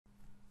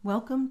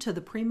Welcome to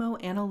the Primo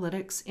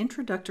Analytics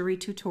Introductory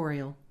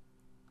tutorial.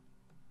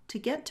 To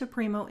get to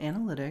Primo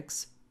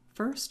Analytics,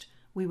 first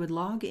we would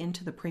log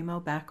into the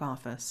Primo back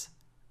office.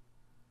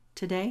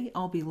 Today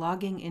I'll be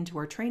logging into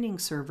our training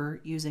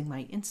server using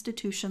my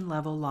institution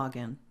level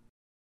login.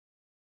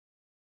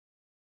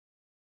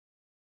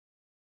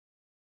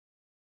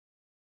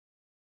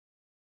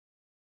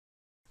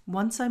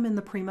 Once I'm in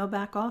the Primo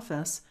back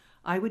office,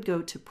 I would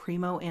go to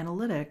Primo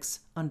Analytics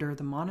under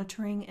the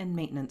Monitoring and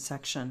Maintenance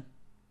section.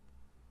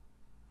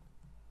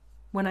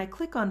 When I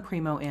click on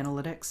Primo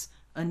Analytics,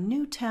 a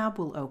new tab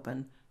will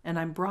open and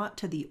I'm brought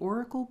to the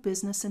Oracle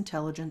Business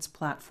Intelligence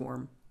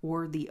Platform,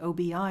 or the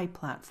OBI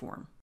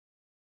platform.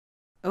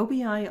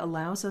 OBI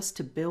allows us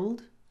to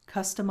build,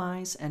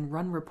 customize, and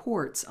run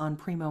reports on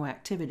Primo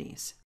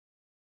activities.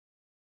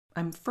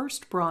 I'm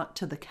first brought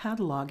to the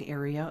Catalog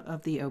area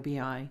of the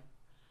OBI.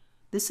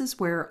 This is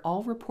where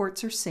all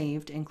reports are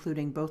saved,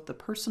 including both the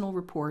personal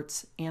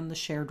reports and the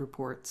shared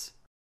reports.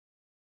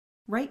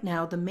 Right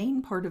now, the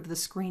main part of the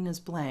screen is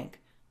blank,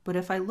 but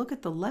if I look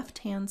at the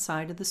left-hand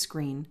side of the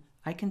screen,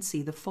 I can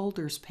see the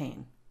Folders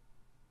pane.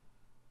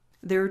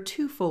 There are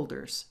two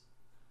folders.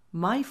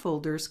 My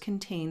Folders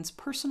contains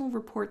personal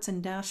reports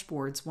and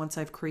dashboards once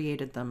I've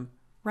created them.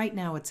 Right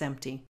now it's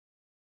empty.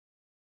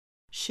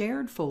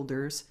 Shared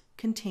Folders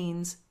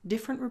contains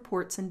different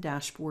reports and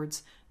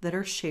dashboards that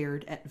are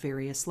shared at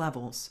various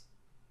levels.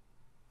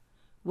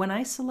 When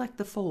I select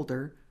the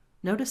folder,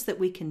 notice that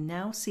we can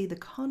now see the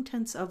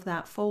contents of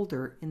that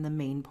folder in the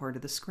main part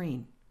of the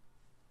screen.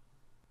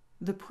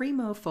 The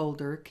Primo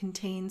folder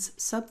contains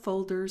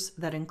subfolders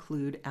that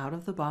include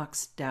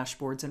out-of-the-box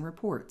dashboards and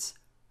reports.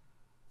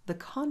 The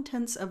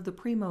contents of the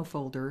Primo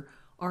folder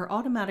are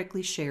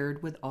automatically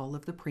shared with all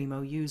of the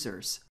Primo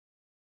users.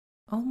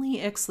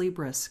 Only Ex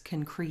Libris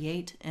can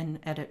create and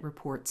edit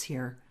reports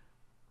here.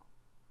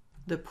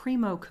 The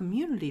Primo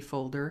Community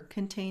folder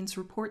contains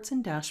reports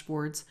and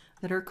dashboards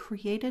that are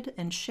created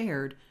and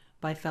shared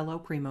by fellow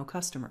Primo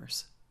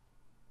customers.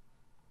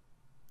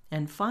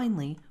 And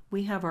finally,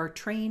 we have our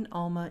Train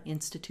Alma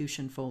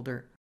Institution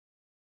folder.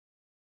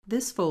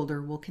 This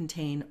folder will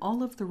contain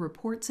all of the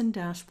reports and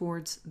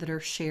dashboards that are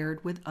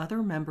shared with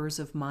other members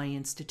of my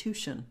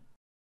institution.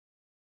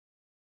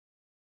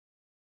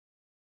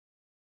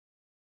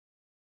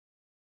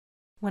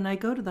 When I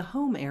go to the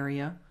Home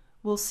area,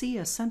 we'll see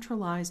a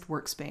centralized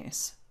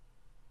workspace.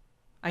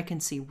 I can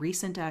see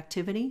recent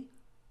activity,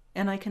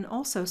 and I can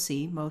also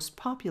see most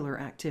popular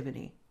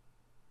activity.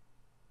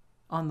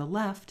 On the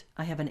left,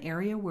 I have an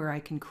area where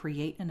I can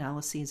create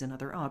analyses and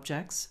other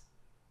objects,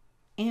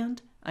 and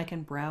I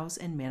can browse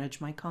and manage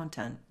my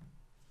content.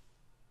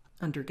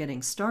 Under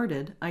Getting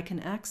Started, I can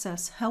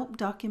access help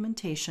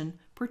documentation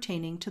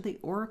pertaining to the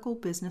Oracle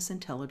Business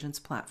Intelligence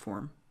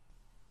Platform.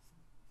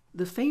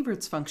 The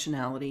Favorites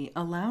functionality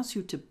allows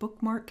you to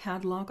bookmark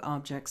catalog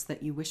objects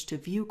that you wish to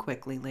view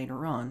quickly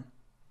later on.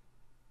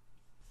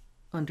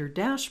 Under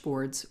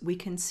Dashboards, we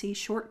can see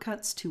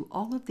shortcuts to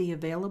all of the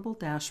available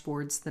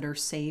dashboards that are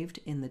saved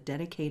in the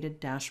dedicated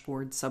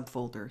dashboard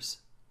subfolders.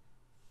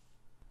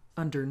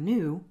 Under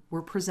New,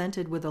 we're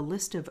presented with a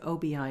list of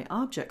OBI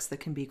objects that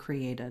can be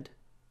created.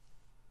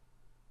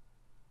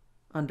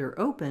 Under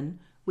Open,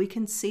 we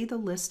can see the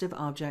list of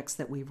objects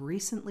that we've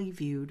recently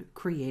viewed,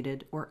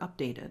 created, or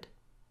updated.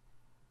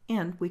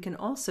 And we can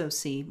also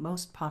see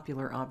Most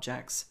Popular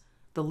Objects,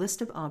 the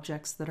list of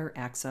objects that are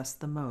accessed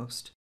the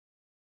most.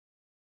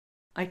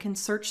 I can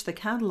search the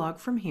catalog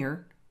from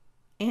here,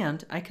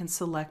 and I can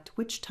select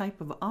which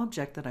type of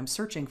object that I'm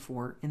searching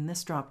for in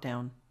this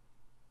dropdown.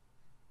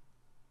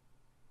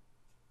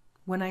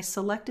 When I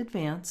select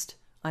Advanced,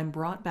 I'm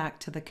brought back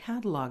to the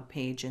Catalog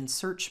page in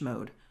Search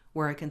mode,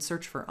 where I can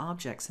search for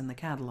objects in the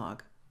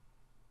catalog.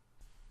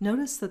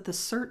 Notice that the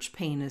Search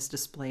pane is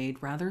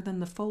displayed rather than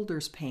the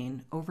Folders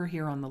pane over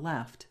here on the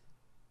left.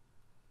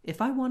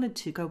 If I wanted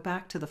to go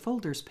back to the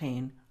Folders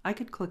pane, I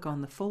could click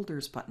on the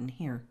Folders button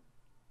here.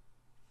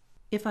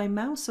 If I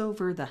mouse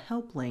over the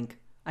Help link,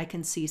 I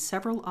can see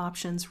several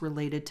options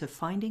related to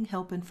finding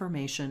help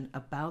information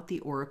about the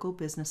Oracle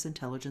Business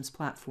Intelligence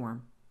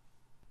Platform.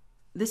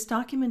 This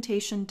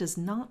documentation does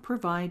not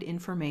provide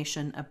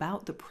information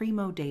about the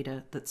Primo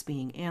data that's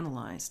being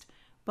analyzed,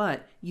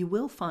 but you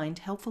will find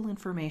helpful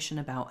information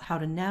about how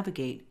to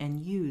navigate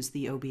and use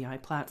the OBI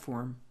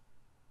platform.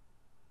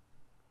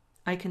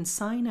 I can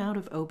sign out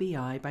of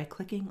OBI by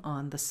clicking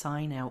on the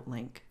Sign Out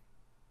link.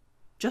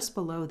 Just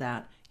below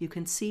that, you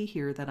can see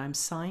here that I'm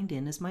signed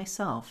in as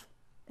myself,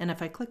 and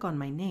if I click on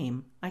my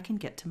name, I can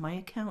get to my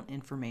account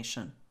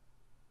information.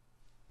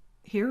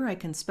 Here I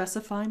can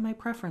specify my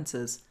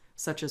preferences,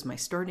 such as my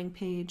starting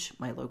page,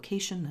 my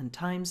location and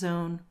time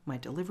zone, my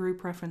delivery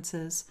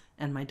preferences,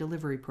 and my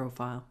delivery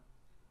profile.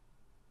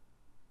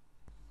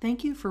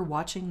 Thank you for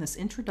watching this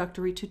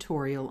introductory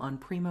tutorial on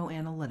Primo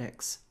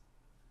Analytics.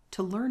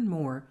 To learn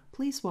more,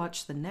 please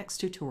watch the next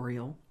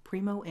tutorial,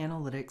 Primo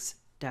Analytics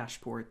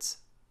Dashboards.